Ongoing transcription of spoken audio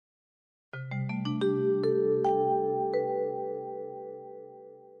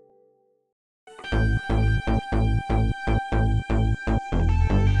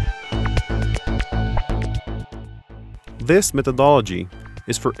This methodology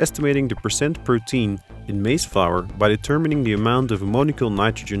is for estimating the percent protein in maize flour by determining the amount of ammoniacal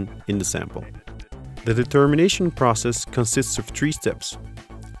nitrogen in the sample. The determination process consists of 3 steps.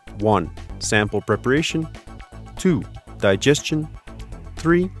 1. Sample preparation. 2. Digestion.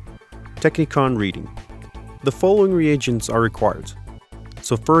 3. Technicon reading. The following reagents are required: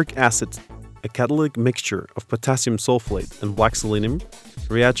 sulfuric acid, a catalytic mixture of potassium sulfate and black selenium.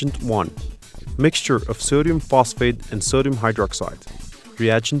 Reagent 1. Mixture of sodium phosphate and sodium hydroxide.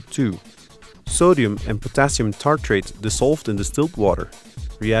 Reagent 2. Sodium and potassium tartrate dissolved in distilled water.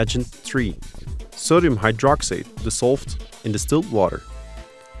 Reagent 3. Sodium hydroxide dissolved in distilled water.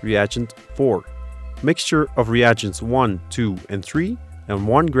 Reagent 4. Mixture of reagents 1, 2, and 3 and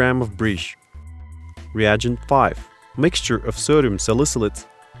 1 gram of brige. Reagent 5. Mixture of sodium salicylate,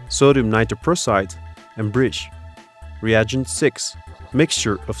 sodium nitroprusside, and brige. Reagent 6.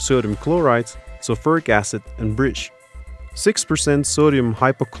 Mixture of sodium chloride, sulfuric acid, and brige. 6% sodium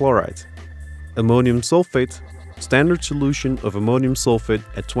hypochlorite. Ammonium sulfate, standard solution of ammonium sulfate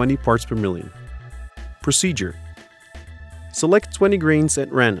at 20 parts per million. Procedure: select 20 grains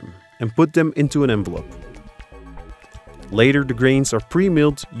at random and put them into an envelope. Later, the grains are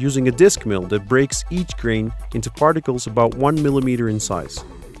pre-milled using a disc mill that breaks each grain into particles about 1 mm in size.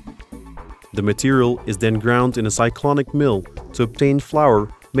 The material is then ground in a cyclonic mill to obtain flour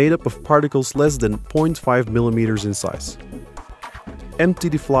made up of particles less than 0.5 mm in size. Empty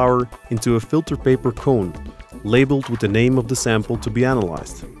the flour into a filter paper cone, labeled with the name of the sample to be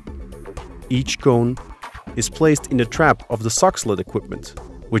analyzed. Each cone is placed in the trap of the Soxhlet equipment,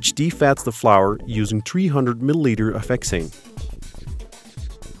 which defats the flour using 300 ml of hexane.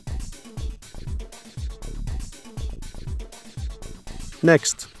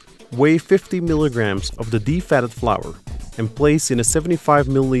 Next, weigh 50 mg of the defatted flour and place in a 75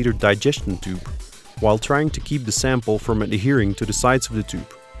 ml digestion tube while trying to keep the sample from adhering to the sides of the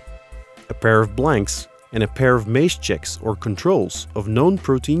tube. A pair of blanks and a pair of Maize checks or controls of known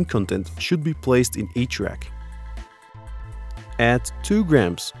protein content should be placed in each rack. Add 2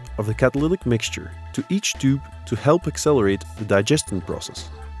 grams of the catalytic mixture to each tube to help accelerate the digestion process.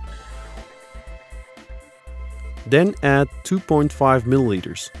 Then add 2.5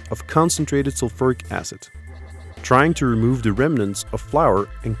 ml of concentrated sulfuric acid, trying to remove the remnants of flour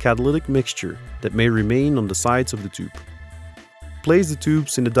and catalytic mixture that may remain on the sides of the tube. Place the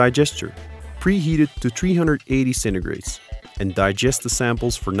tubes in the digester, preheated to 380 centigrades, and digest the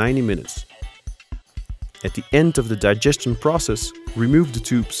samples for 90 minutes. At the end of the digestion process, remove the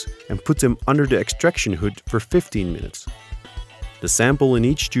tubes and put them under the extraction hood for 15 minutes. The sample in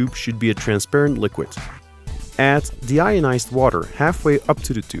each tube should be a transparent liquid. Add deionized water halfway up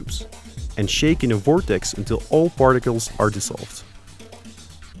to the tubes and shake in a vortex until all particles are dissolved.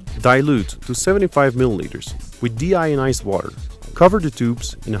 Dilute to 75 ml with deionized water. Cover the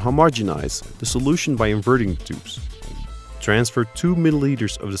tubes and homogenize the solution by inverting the tubes. Transfer 2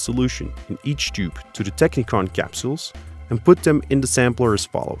 ml of the solution in each tube to the Technicon capsules and put them in the sampler as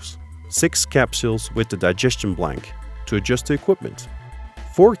follows: 6 capsules with the digestion blank to adjust the equipment,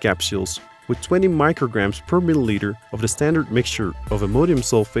 4 capsules with 20 micrograms per milliliter of the standard mixture of ammonium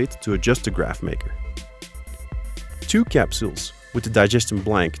sulfate to adjust the graph maker, 2 capsules with the digestion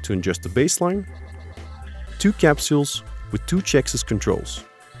blank to adjust the baseline, 2 capsules with 2 checks as controls.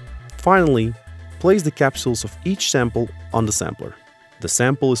 Finally, place the capsules of each sample on the sampler. The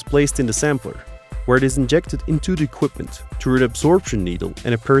sample is placed in the sampler, where it is injected into the equipment through an absorption needle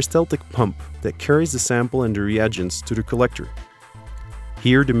and a peristaltic pump that carries the sample and the reagents to the collector.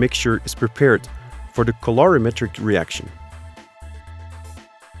 Here the mixture is prepared for the colorimetric reaction.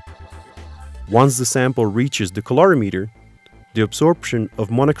 Once the sample reaches the colorimeter, the absorption of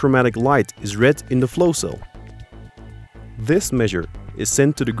monochromatic light is read in the flow cell. This measure is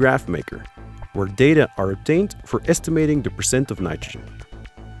sent to the graph maker, where data are obtained for estimating the percent of nitrogen.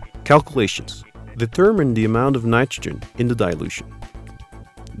 Calculations: determine the amount of nitrogen in the dilution.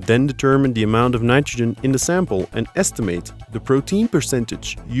 Then determine the amount of nitrogen in the sample and estimate the protein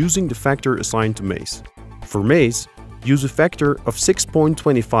percentage using the factor assigned to maize. For maize, use a factor of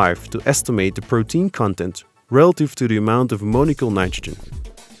 6.25 to estimate the protein content relative to the amount of ammoniacal nitrogen.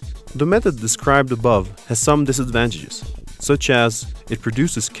 The method described above has some disadvantages, such as it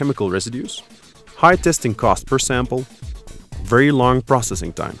produces chemical residues, high testing cost per sample, very long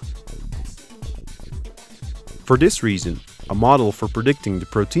processing time. For this reason, a model for predicting the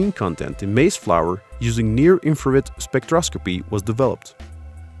protein content in maize flour using near-infrared spectroscopy was developed.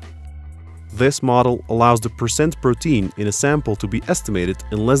 This model allows the percent protein in a sample to be estimated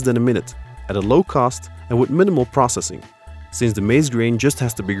in less than a minute, at a low cost and with minimal processing, since the maize grain just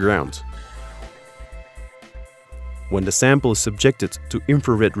has to be ground. When the sample is subjected to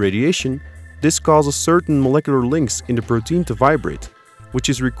infrared radiation, this causes certain molecular links in the protein to vibrate, which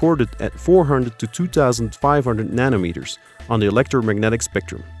is recorded at 400 to 2500 nanometers on the electromagnetic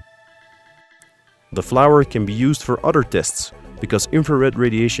spectrum. The flower can be used for other tests because infrared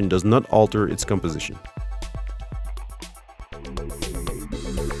radiation does not alter its composition.